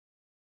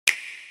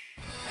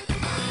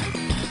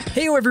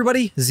Hey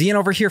everybody, Zian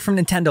over here from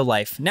Nintendo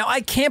Life. Now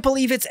I can't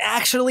believe it's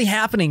actually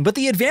happening, but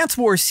the Advance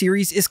Wars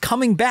series is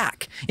coming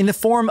back in the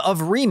form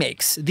of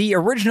remakes. The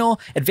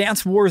original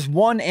Advance Wars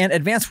 1 and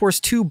Advance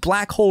Wars 2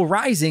 Black Hole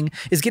Rising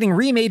is getting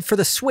remade for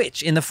the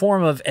Switch in the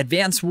form of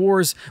Advance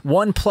Wars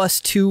 1+2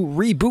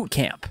 Reboot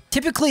Camp.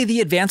 Typically, the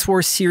Advance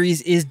Wars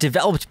series is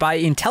developed by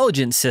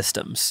Intelligent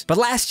Systems, but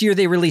last year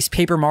they released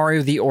Paper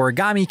Mario the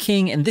Origami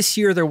King, and this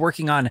year they're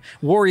working on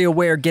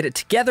WarioWare Get It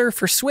Together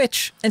for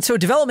Switch, and so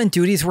development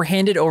duties were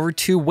handed over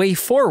to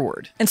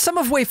WayForward. And some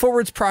of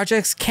WayForward's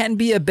projects can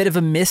be a bit of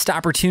a missed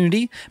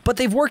opportunity, but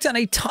they've worked on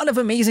a ton of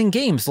amazing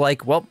games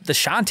like, well, the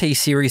Shantae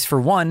series for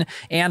one,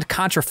 and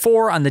Contra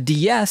 4 on the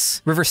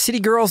DS, River City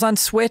Girls on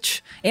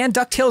Switch, and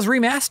DuckTales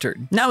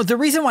Remastered. Now, the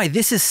reason why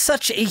this is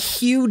such a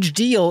huge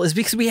deal is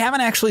because we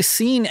haven't actually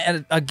seen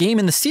a game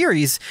in the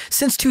series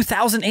since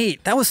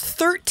 2008. That was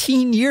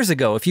 13 years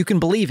ago, if you can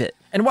believe it.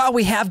 And while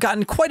we have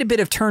gotten quite a bit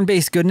of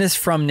turn-based goodness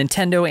from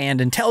Nintendo and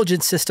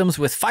Intelligent Systems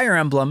with Fire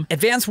Emblem,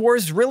 Advance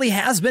Wars really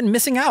has been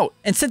missing out.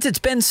 And since it's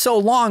been so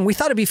long, we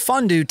thought it'd be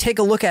fun to take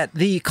a look at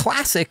the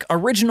classic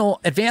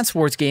original Advance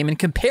Wars game and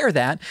compare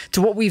that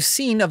to what we've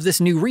seen of this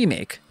new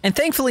remake. And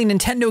thankfully,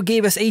 Nintendo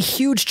gave us a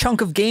huge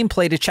chunk of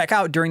gameplay to check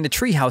out during the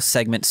Treehouse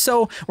segment,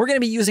 so we're going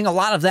to be using a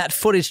lot of that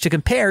footage to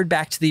compare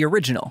back to the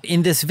original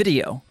in this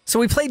video. So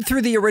we played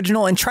through the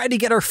original and tried to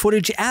get our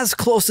footage as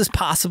close as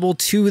possible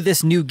to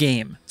this new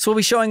game. So we'll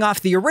be showing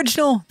off the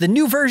original, the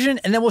new version,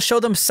 and then we'll show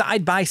them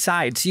side by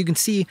side so you can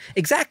see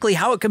exactly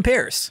how it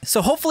compares.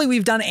 So hopefully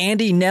we've done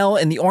Andy, Nell,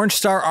 and the Orange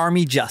Star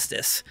Army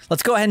justice.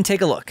 Let's go ahead and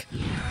take a look.